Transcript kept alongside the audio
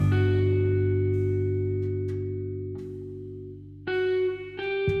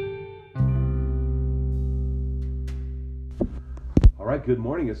right, good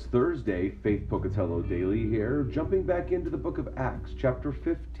morning. It's Thursday, Faith Pocatello Daily here. Jumping back into the book of Acts, chapter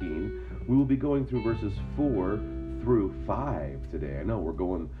 15. We will be going through verses 4 through 5 today. I know we're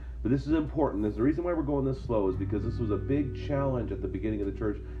going, but this is important. The reason why we're going this slow is because this was a big challenge at the beginning of the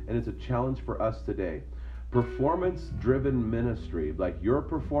church, and it's a challenge for us today. Performance-driven ministry, like your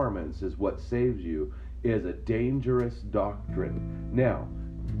performance is what saves you, is a dangerous doctrine. Now,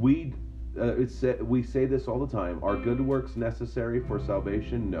 we say this all the time. Are good works necessary for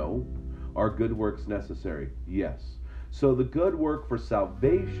salvation? No. Are good works necessary? Yes. So the good work for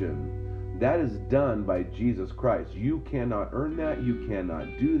salvation, that is done by Jesus Christ. You cannot earn that. You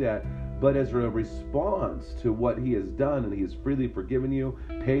cannot do that. But as a response to what he has done, and he has freely forgiven you,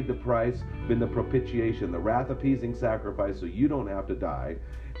 paid the price, been the propitiation, the wrath-appeasing sacrifice so you don't have to die,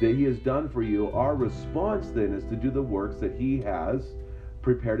 that he has done for you, our response then is to do the works that he has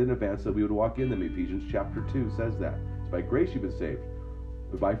prepared in advance that we would walk in them. Ephesians chapter 2 says that. It's by grace you've been saved,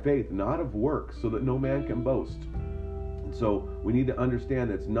 but by faith, not of works, so that no man can boast. And so we need to understand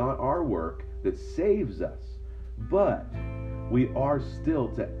that it's not our work that saves us, but we are still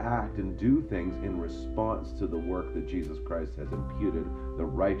to act and do things in response to the work that Jesus Christ has imputed, the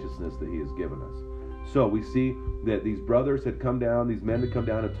righteousness that he has given us. So we see that these brothers had come down, these men had come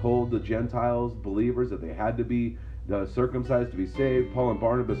down and told the Gentiles, believers, that they had to be circumcised to be saved. Paul and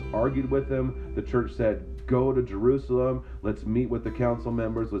Barnabas argued with them. The church said, go to Jerusalem. Let's meet with the council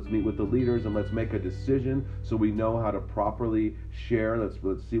members. Let's meet with the leaders, and let's make a decision so we know how to properly share. Let's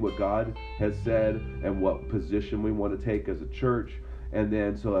see what God has said and what position we want to take as a church. And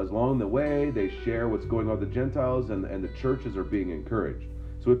then, so as along the way, they share what's going on with the Gentiles, and the churches are being encouraged.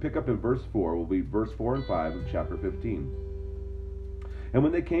 So we pick up in verse 4. Will be verse 4 and 5 of chapter 15. And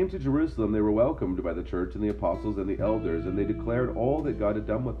when they came to Jerusalem, they were welcomed by the church and the apostles and the elders, and they declared all that God had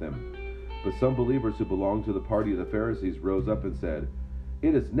done with them. But some believers who belonged to the party of the Pharisees rose up and said,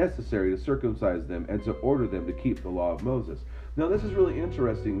 it is necessary to circumcise them and to order them to keep the law of Moses. Now this is really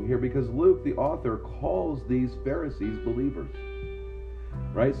interesting here because Luke, the author, calls these Pharisees believers.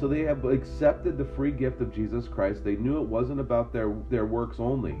 Right? So they have accepted the free gift of Jesus Christ. They knew it wasn't about their works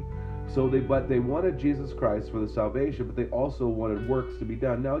only. But they wanted Jesus Christ for the salvation, but they also wanted works to be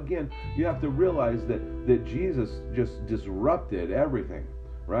done. Now again, you have to realize that Jesus just disrupted everything,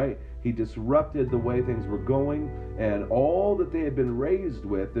 right? He disrupted the way things were going, and all that they had been raised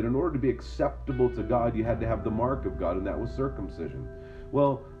with, that in order to be acceptable to God, you had to have the mark of God, and that was circumcision.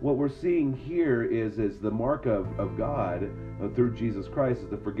 Well, what we're seeing here is the mark of God through Jesus Christ is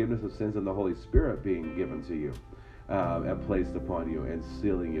the forgiveness of sins and the Holy Spirit being given to you. And placed upon you and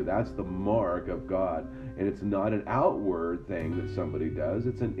sealing you. That's the mark of God. And it's not an outward thing that somebody does.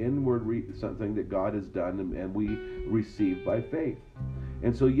 It's an inward something that God has done and we receive by faith.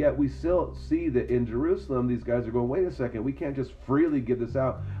 And so yet we still see that in Jerusalem, these guys are going, wait a second, we can't just freely give this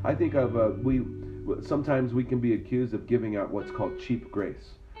out. I think sometimes we can be accused of giving out what's called cheap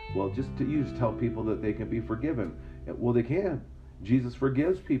grace. Well, you just tell people that they can be forgiven. Well, they can. Jesus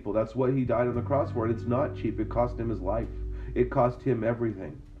forgives people. That's what he died on the cross for. And it's not cheap. It cost him his life. It cost him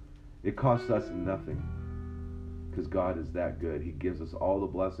everything. It costs us nothing. Because God is that good. He gives us all the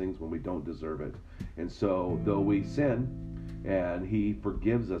blessings when we don't deserve it. And so, though we sin, and he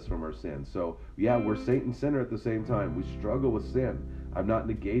forgives us from our sins. So, yeah, we're Satan's sinner at the same time. We struggle with sin. I'm not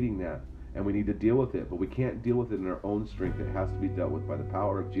negating that. And we need to deal with it. But we can't deal with it in our own strength. It has to be dealt with by the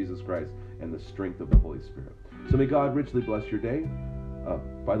power of Jesus Christ and the strength of the Holy Spirit. So may God richly bless your day.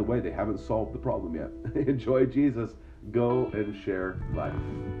 By the way, they haven't solved the problem yet. Enjoy Jesus. Go and share life.